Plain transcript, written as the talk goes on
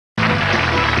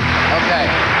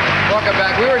Welcome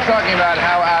back. We were talking about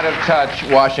how out of touch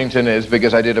Washington is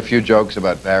because I did a few jokes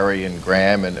about Barry and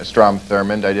Graham and Strom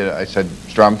Thurmond. I said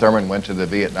Strom Thurmond went to the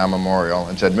Vietnam Memorial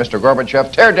and said, "Mr.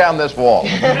 Gorbachev, tear down this wall."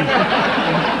 These are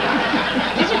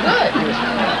good.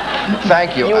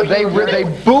 Thank you. They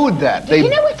booed that. You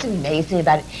know what's amazing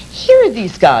about it? Here are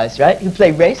these guys, right, who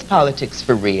play race politics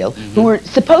for real, who are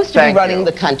supposed to be running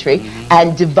the country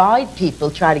and divide people,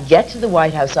 try to get to the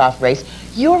White House off race.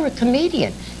 You're a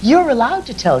comedian. You're allowed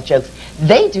to tell jokes.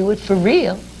 They do it for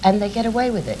real, and they get away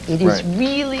with it. It is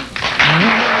really, really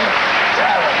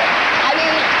terrible. I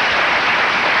mean,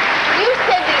 you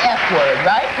said the F word,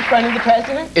 right, in front of the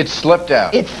president? It slipped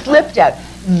out. It slipped out.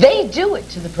 They do it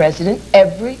to the president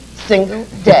every single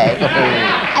day.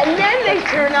 And then they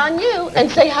turn on you and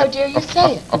say, how dare you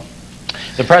say it?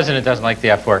 The president doesn't like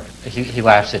the F word. He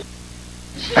laughs at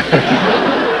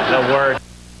the word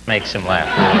makes him laugh.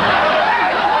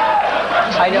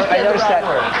 I noticed that.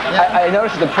 I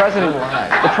noticed the president was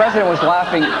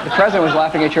laughing. The president was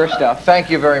laughing at your stuff. Thank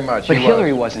you very much. But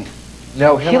Hillary wasn't.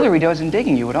 No, Hillary wasn't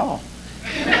digging you at all.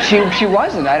 She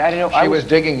wasn't. I didn't know. She was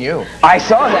digging you. I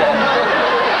saw that.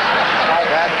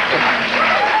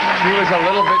 She was a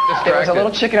little bit distracted. There was a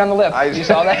little chicken on the lip. You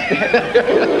saw that?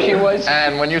 She was.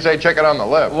 And when you say chicken on the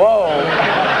lip. Whoa.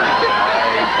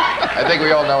 I think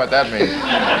we all know what that means.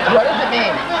 What does it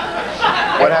mean?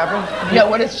 What happened? No,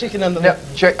 what is chicken on the lip?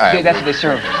 Yeah, that's what they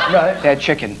serve. Right. They had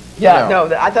chicken. Yeah, no,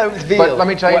 I thought it was veal. But let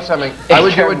me tell you something. I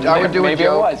would do a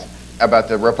joke about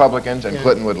the Republicans, and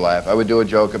Clinton would laugh. I would do a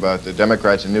joke about the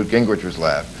Democrats, and Newt Gingrich would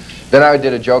laugh. Then I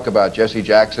did a joke about Jesse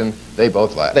Jackson. They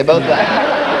both laughed. They both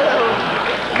laughed.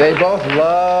 They both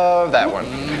love that one.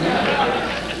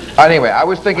 Anyway, I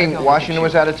was thinking Washington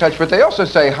was out of touch, but they also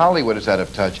say Hollywood is out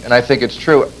of touch, and I think it's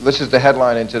true. This is the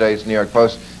headline in today's New York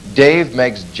Post. Dave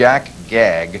makes Jack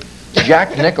gag.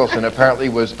 Jack Nicholson apparently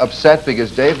was upset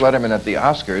because Dave Letterman at the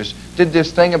Oscars did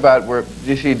this thing about where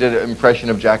he did an impression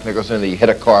of Jack Nicholson and he hit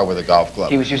a car with a golf club.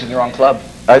 He was using the wrong club.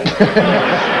 It's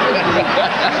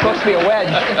supposed to be a wedge.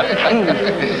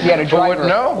 He had a driver.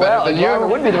 No, well, the driver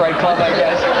would be the right club, I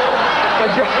guess.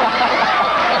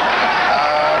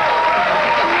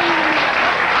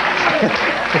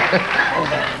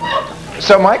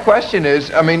 So my question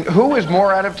is, I mean, who is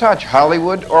more out of touch,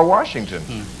 Hollywood or Washington?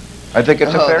 I think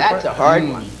it's a fair question. That's a hard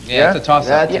one. Yeah, it's a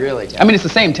toss-up. That's really tough. I mean, it's the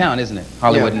same town, isn't it?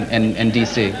 Hollywood and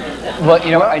D.C. Well,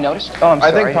 you know what I noticed? Oh, I'm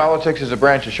sorry. I think politics is a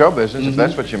branch of show business, if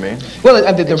that's what you mean. Well,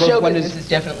 they're both show one business is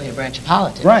definitely a branch of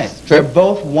politics. Right. They're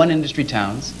both one-industry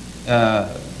towns,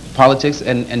 politics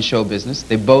and show business.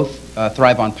 They both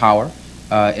thrive on power,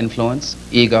 influence,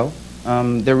 ego.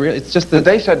 They're real. It's just that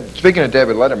they said. Speaking of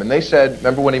David Letterman, they said.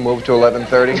 Remember when he moved to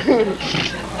 11:30?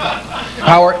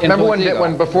 Power. Remember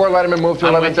when before Letterman moved to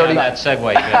 11:30? That segue.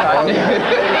 What happened?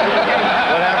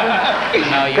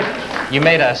 No, you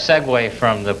made a segue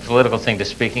from the political thing to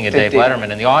speaking of Dave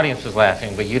Letterman, and the audience was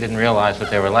laughing, but you didn't realize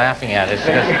what they were laughing at. It's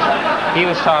because he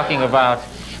was talking about.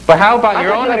 But how about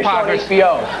your own hypocrisy?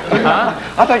 HBO. Huh?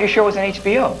 I thought your show was on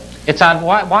HBO. It's on.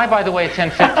 Why, by the way, at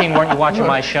 10:15 weren't you watching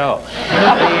my show? If you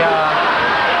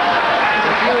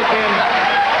had been,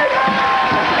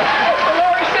 The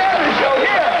Larry Sanders Show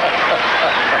here.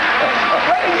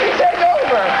 When did you take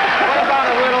over? what about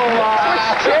a little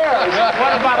chairs?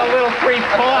 What about a little free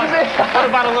plug? What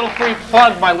about a little free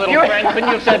plug, my little friend? Couldn't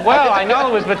you have said, well, I know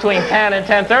it was between 10 and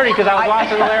 10:30 because I was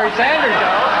watching the Larry Sanders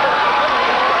Show.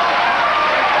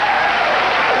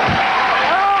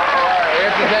 We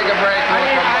have to take a break.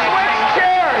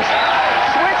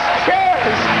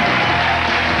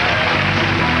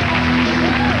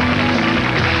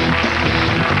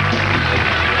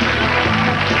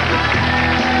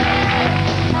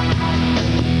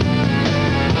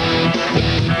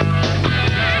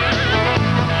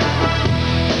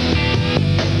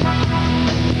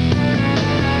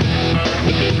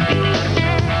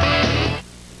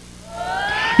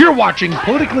 You're watching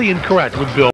Politically Incorrect with Bill.